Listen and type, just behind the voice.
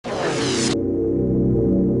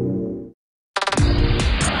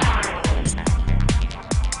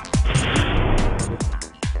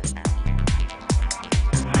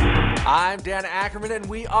Dan Ackerman, and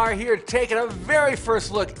we are here taking a very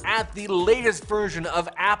first look at the latest version of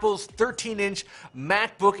Apple's 13-inch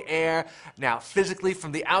MacBook Air. Now, physically,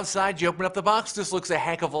 from the outside, you open up the box, this looks a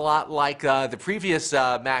heck of a lot like the previous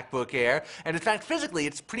MacBook Air. And in fact, physically,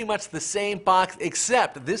 it's pretty much the same box,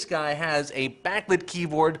 except this guy has a backlit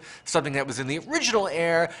keyboard, something that was in the original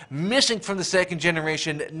Air, missing from the second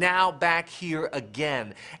generation, now back here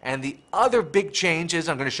again. And the other big change is,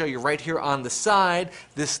 I'm going to show you right here on the side,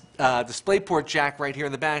 this DisplayPort jack right here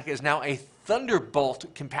in the back is now a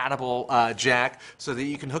Thunderbolt compatible jack, so that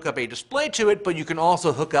you can hook up a display to it, but you can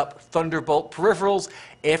also hook up Thunderbolt peripherals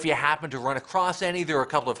if you happen to run across any. There are a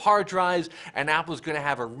couple of hard drives, and Apple's going to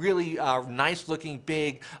have a really nice looking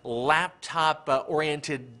big laptop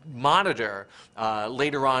oriented monitor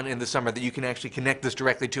later on in the summer that you can actually connect this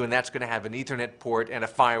directly to, and that's going to have an Ethernet port and a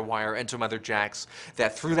FireWire and some other jacks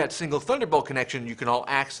that through that single Thunderbolt connection you can all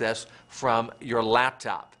access from your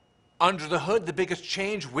laptop. Under the hood, the biggest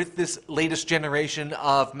change with this latest generation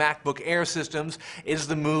of MacBook Air systems is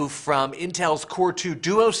the move from Intel's Core 2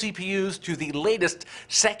 Duo CPUs to the latest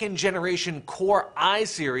second generation Core i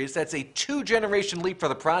series. That's a 2-generation leap for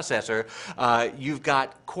the processor. You've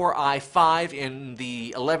got Core i5 in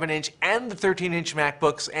the 11-inch and the 13-inch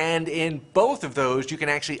MacBooks, and in both of those you can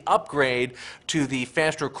actually upgrade to the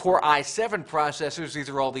faster Core i7 processors. These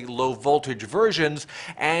are all the low voltage versions,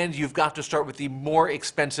 and you've got to start with the more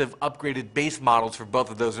expensive upgraded base models for both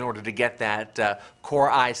of those in order to get that Core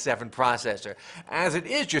i7 processor. As it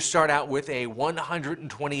is, you start out with a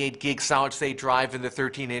 128 gig solid-state drive in the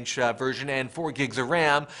 13-inch version and 4 gigs of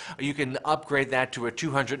RAM. You can upgrade that to a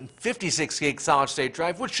 256 gig solid-state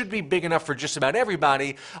drive, which should be big enough for just about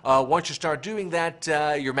everybody. Once you start doing that,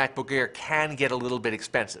 your MacBook Air can get a little bit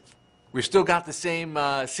expensive. We've still got the same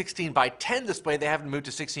 16 by 10 display. They haven't moved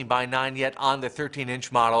to 16 by 9 yet on the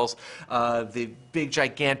 13-inch models. The big,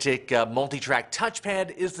 gigantic multi-track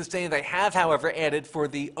touchpad is the same. They have, however, added for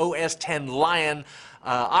the OS X Lion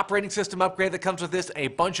operating system upgrade that comes with this a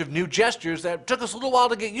bunch of new gestures that took us a little while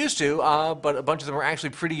to get used to, but a bunch of them are actually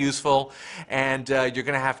pretty useful, and you're going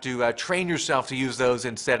to have to train yourself to use those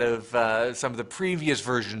instead of some of the previous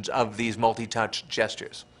versions of these multi-touch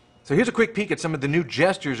gestures. So here's a quick peek at some of the new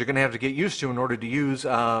gestures you're going to have to get used to in order to use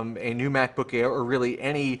a new MacBook Air, or really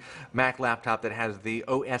any Mac laptop that has the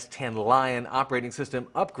OS X Lion operating system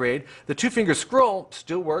upgrade. The two-finger scroll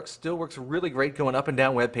still works really great going up and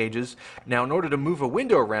down web pages. Now, in order to move a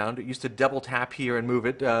window around, it used to double tap here and move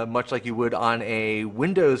it, much like you would on a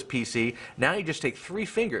Windows PC. Now you just take 3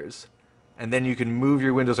 fingers, and then you can move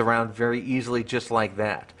your windows around very easily just like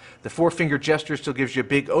that. The 4-finger gesture still gives you a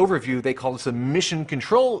big overview. They call this a mission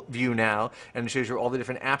control view now, and it shows you all the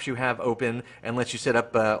different apps you have open and lets you set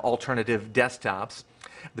up alternative desktops.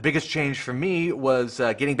 The biggest change for me was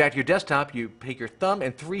getting back to your desktop. You take your thumb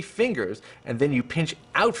and 3 fingers, and then you pinch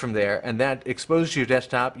out from there, and that exposes your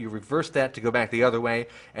desktop. You reverse that to go back the other way,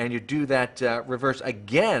 and you do that reverse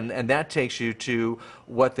again, and that takes you to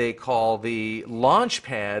what they call the launch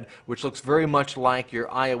pad, which looks very much like your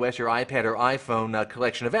iOS, your iPad, or iPhone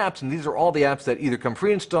collection of apps, and these are all the apps that either come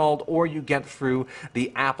pre-installed or you get through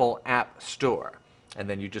the Apple App Store. And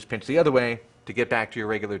then you just pinch the other way to get back to your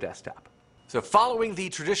regular desktop. So following the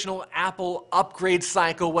traditional Apple upgrade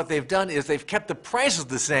cycle, what they've done is they've kept the prices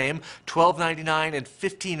the same, $1299 and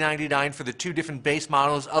 $1599 for the 2 different base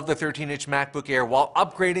models of the 13-inch MacBook Air, while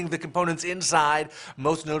upgrading the components inside,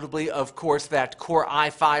 most notably, of course, that Core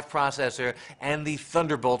i5 processor and the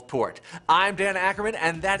Thunderbolt port. I'm Dan Ackerman,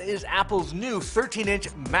 and that is Apple's new 13-inch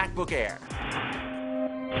MacBook Air.